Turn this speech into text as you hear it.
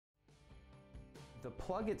The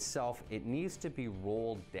plug itself, it needs to be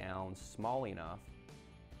rolled down small enough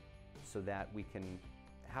so that we can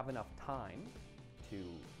have enough time to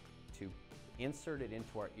insert it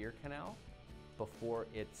into our ear canal before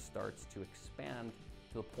it starts to expand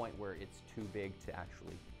to the point where it's too big to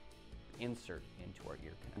actually insert into our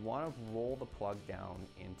ear canal. We want to roll the plug down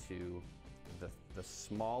into the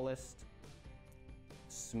smallest,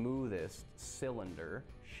 smoothest cylinder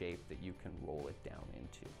shape that you can roll it down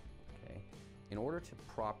into, okay? In order to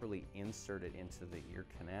properly insert it into the ear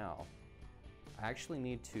canal, I actually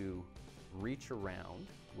need to reach around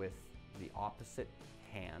with the opposite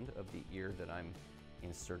hand of the ear that I'm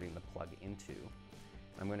inserting the plug into.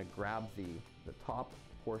 I'm going to grab the top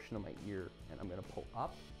portion of my ear and I'm going to pull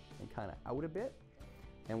up and kind of out a bit.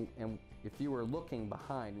 And if you were looking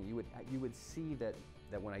behind, you would see that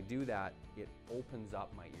when I do that, it opens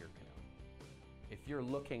up my ear canal. If you're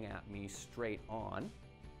looking at me straight on,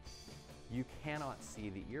 you cannot see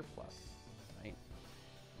the earplug, right?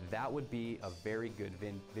 That would be a very good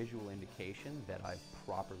visual indication that I've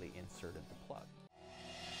properly inserted the plug.